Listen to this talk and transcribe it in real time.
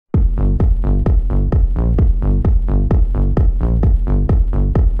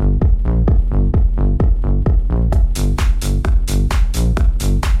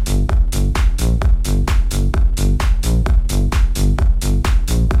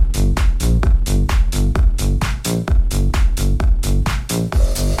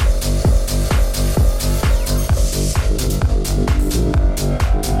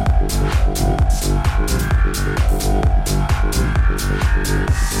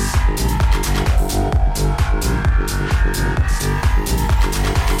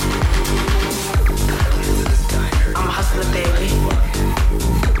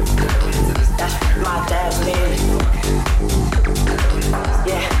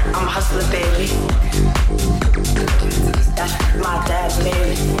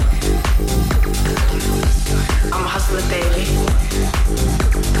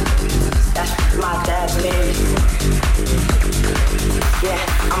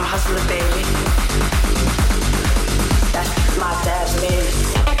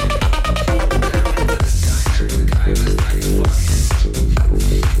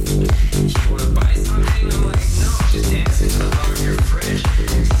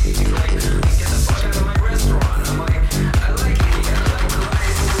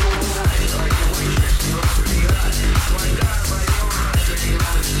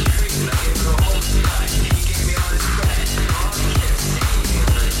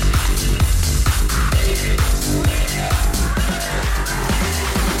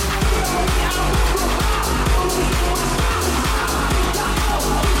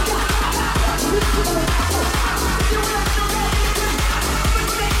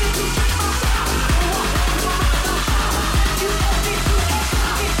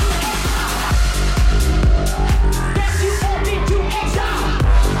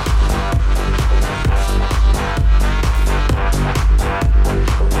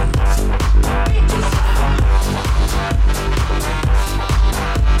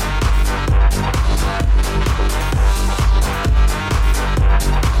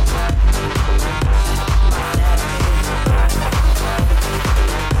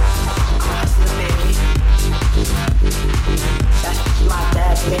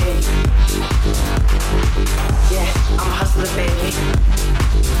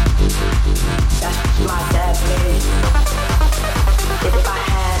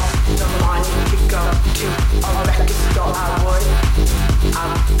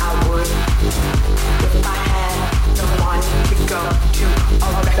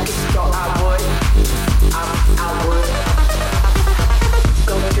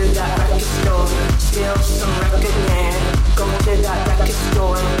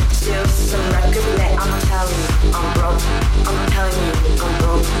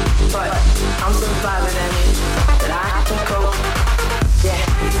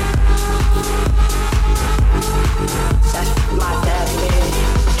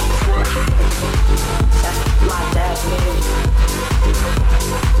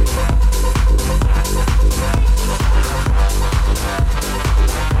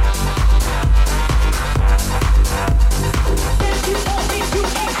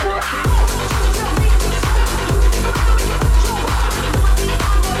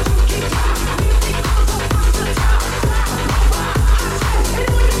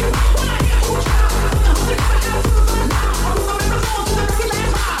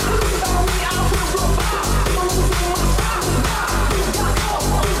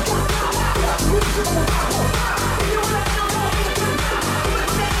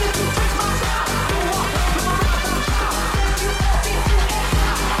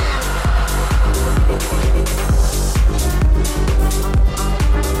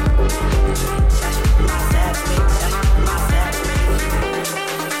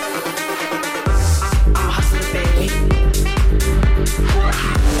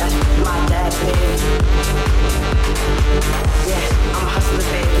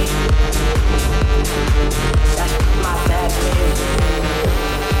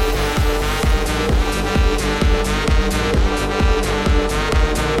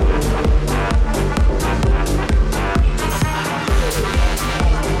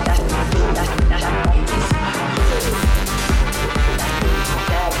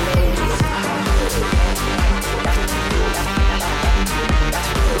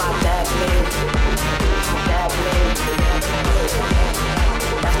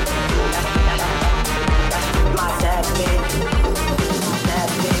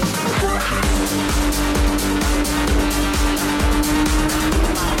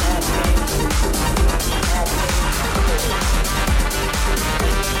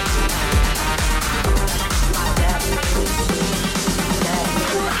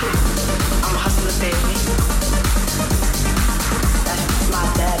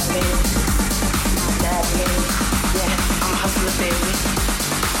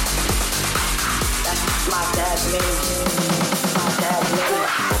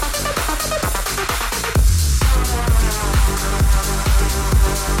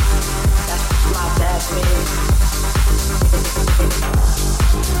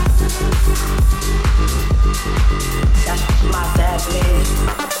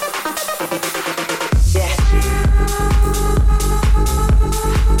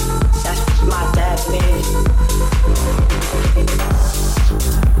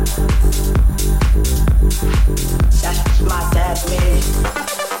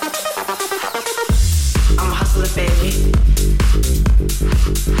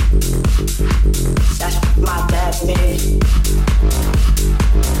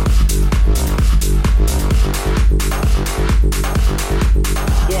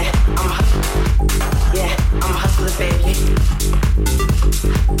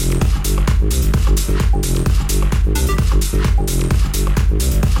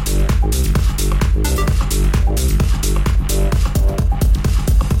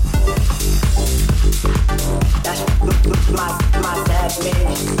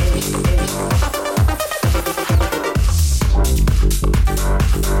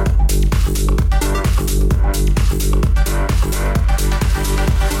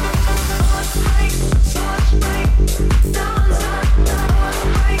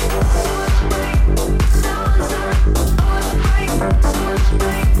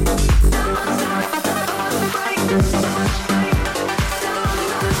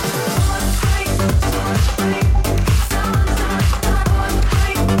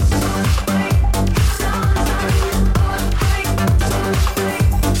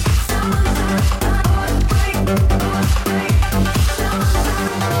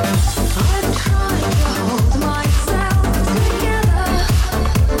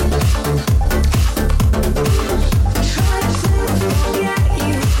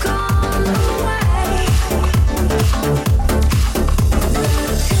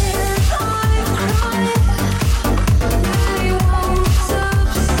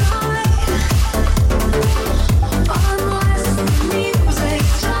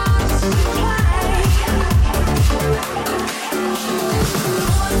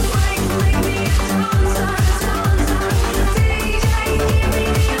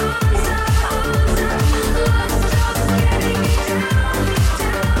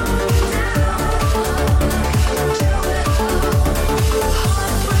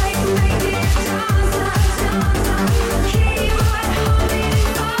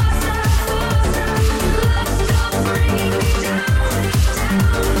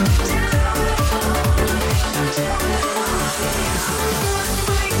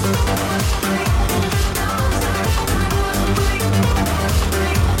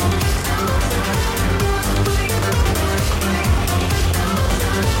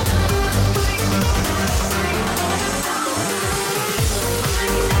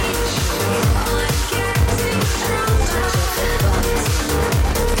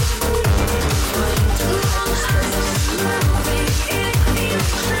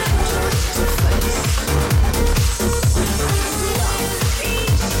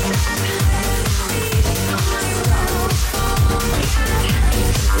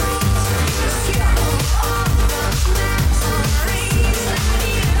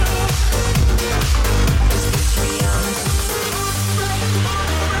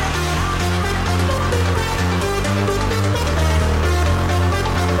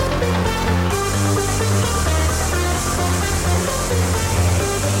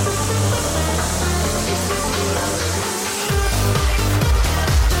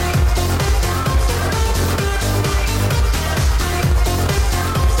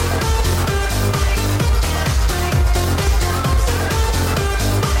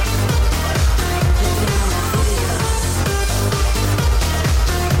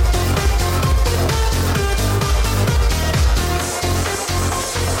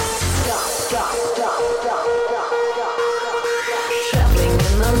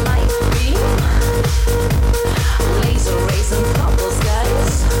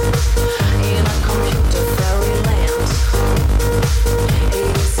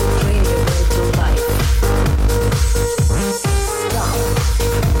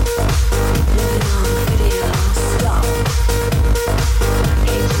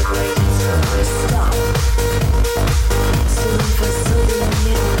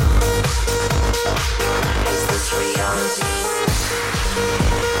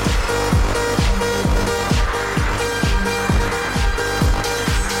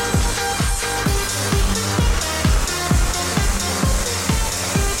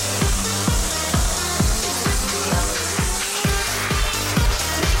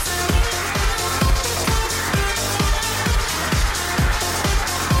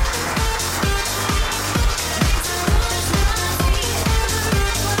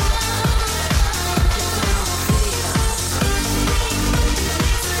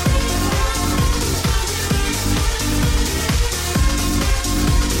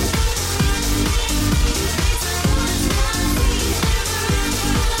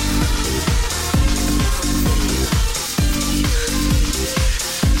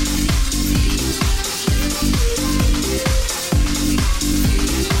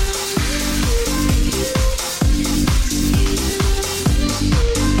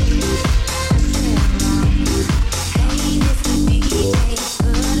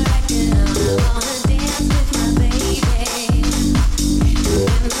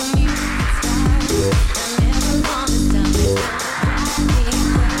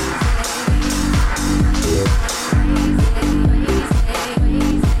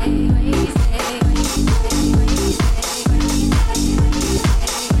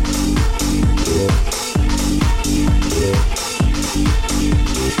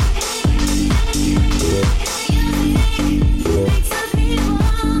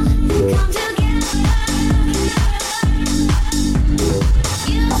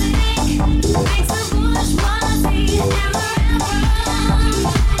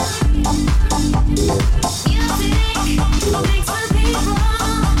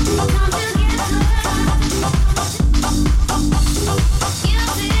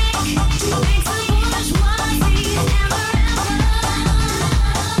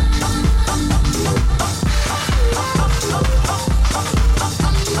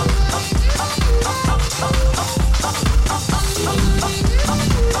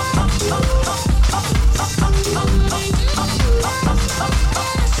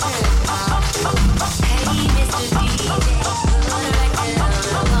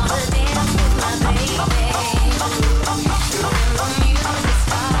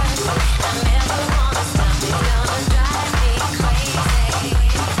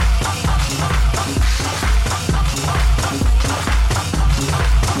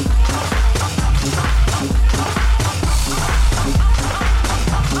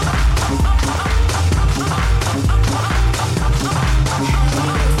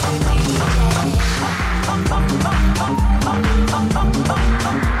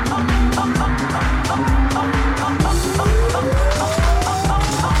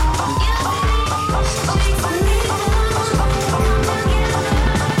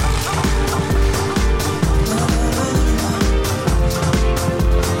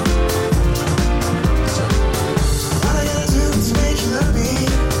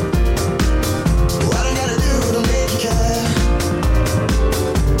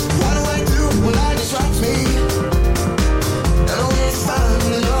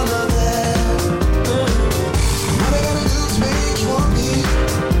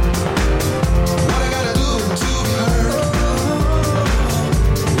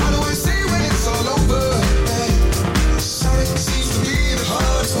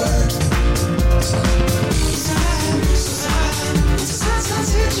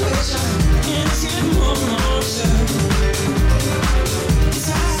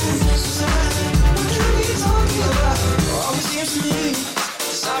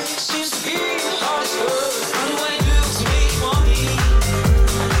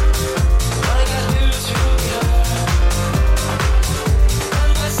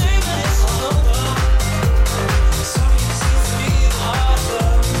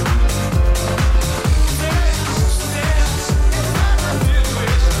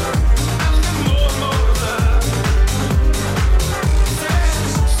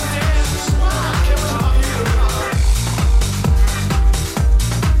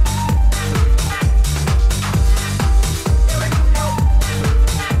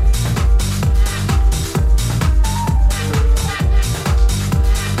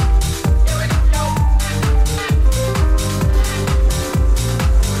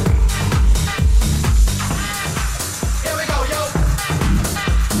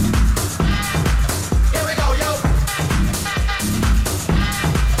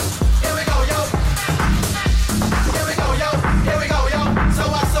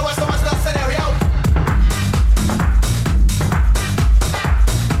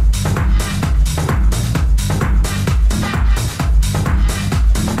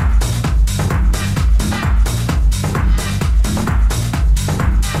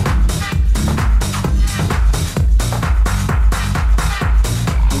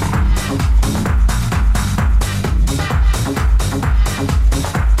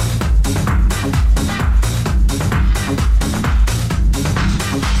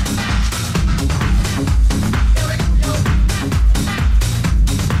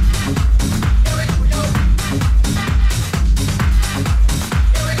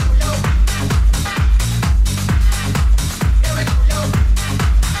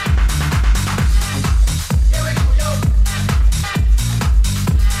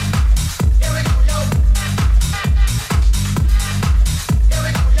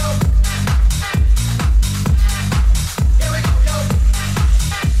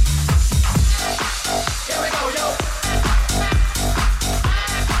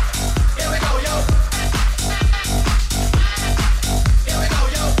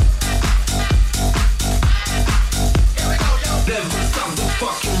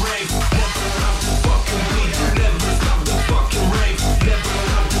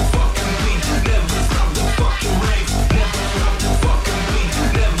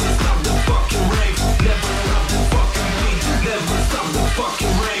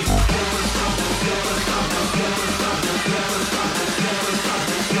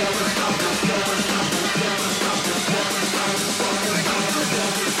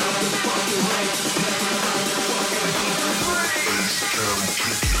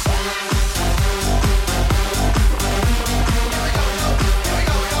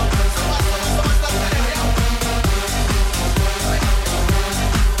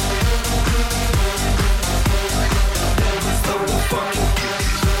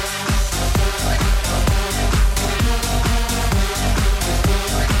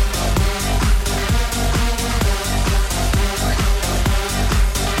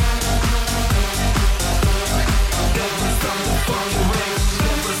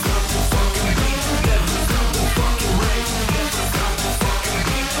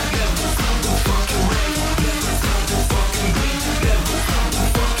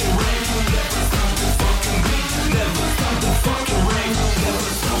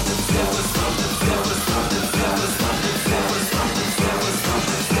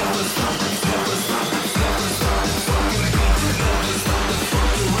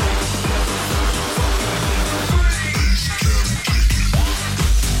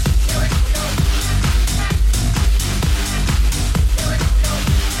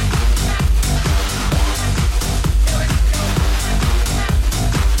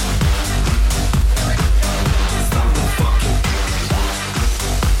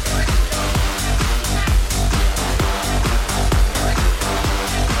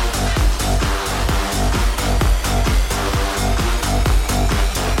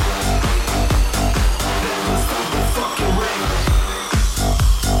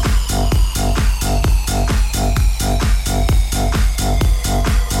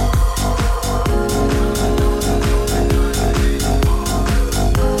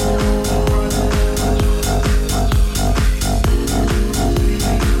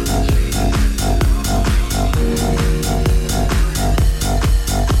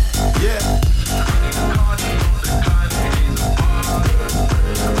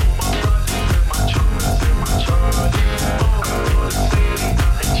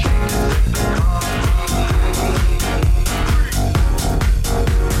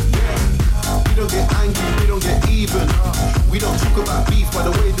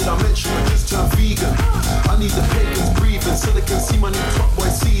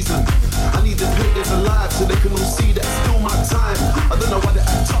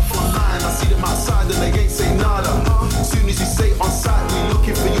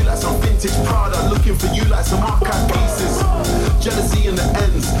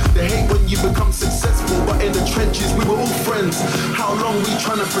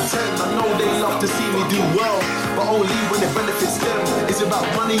pretend. I know they love to see me do well, but only when it benefits them. Is it about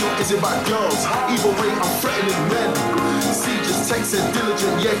money or is it about girls? Either way, I'm threatening men. See, just text and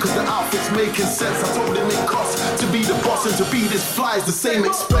diligent, yeah, cause the outfit's making sense. I told him it costs to be the boss, and to be this fly is the same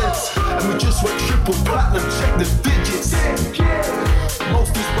expense. And we just went triple platinum, check the digits.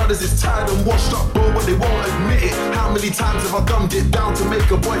 Most these brothers is tired and washed up, bro, but they won't admit it. How many times have I dumbed it down to make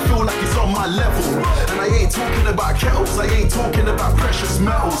a boy feel like he's on my level? And I ain't talking about kettles, I ain't talking about precious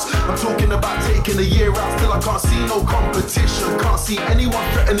metals. I'm talking about taking a year out, still I can't see no competition. Can't see anyone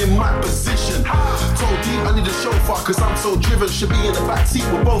threatening my position. Told D I need a chauffeur, cause I'm so driven. Should be in the backseat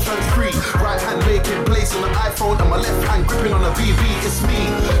with both hands free. Right hand making plays on the iPhone and my left hand gripping on a BB. It's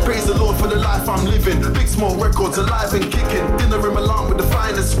me, praise the Lord for the life I'm living. Big Smoke Records alive and kicking. Dinner in Milan with the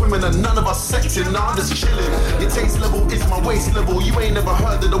finest women, and none of us sexing. Now I'm just chilling. Your taste level is my waist level. You ain't never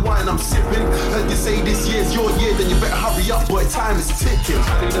heard of the wine I'm sipping. Heard you say this year's your year, then you better hurry up, boy, time is ticking.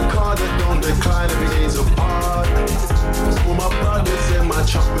 I need a car that don't decline every day's a party. All my brothers and my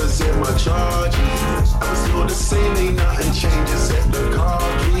choppers and my charges. I'm still the same, ain't nothing changes at the car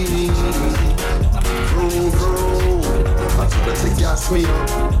key. Vroom, vroom. I told her to gas me up.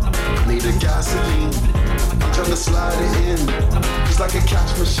 I need a gasoline. I'm tryna slide it in, just like a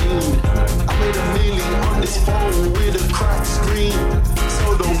catch machine. I made a million on this phone with a cracked screen.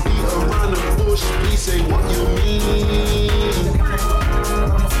 So don't be around the bush, please say what you mean.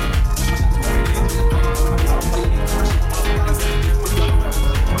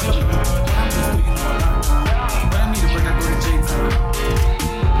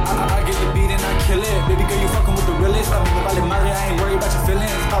 I get the beat and I kill it. Baby girl, you fucking with the realest. I mean, vale madre, I ain't worried about your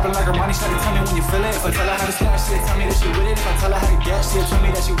feelings. Popping like Armani, shawty, tell me when you feel it. If I tell her how to slash, she'll tell me that she with it. If I tell her how to gas, she'll tell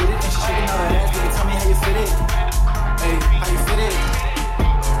me that she with it. And she shaking out her ass, baby, tell me how you fit it. Hey, how you fit it?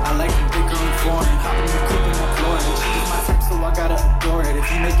 I like the big girl and foreign. Hopping in the coupe and I'm flooring. She's my type, so I gotta adore it. If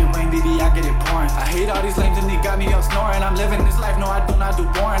you make it rain, baby, I get it pouring. I hate all these lames and they got me up snoring. I'm living this life, no, I do not do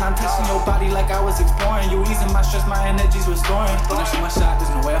boring. I'm touching your body like I was exploring. You easing my stress, my energy's restoring. When I shoot my shot,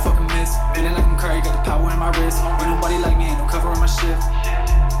 there's no way I fucking miss. Feeling like I'm Curry, got the power in my wrist. Ain't nobody like me, ain't no covering my shift.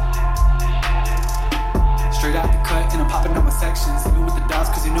 Straight out the cut, and I'm popping up my sections. Hit me with the dots,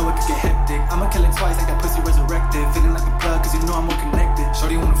 cause you know it could get hectic. I'ma kill it twice, like that pussy resurrected. Feeling like a plug, cause you know I'm more connected.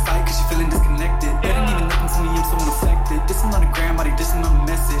 Shorty wanna fight, cause she feeling disconnected. They didn't even listen to me, I'm so unaffected. Dissing on the gram, body dissing on the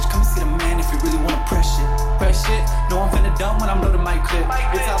message. Come and see the man if you really wanna press shit. Press shit, no I'm finna dumb when I'm loading my clip.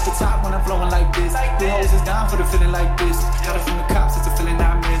 It's off the top when I'm flowing like this. Who hoes is down for the feeling like this? Got it from the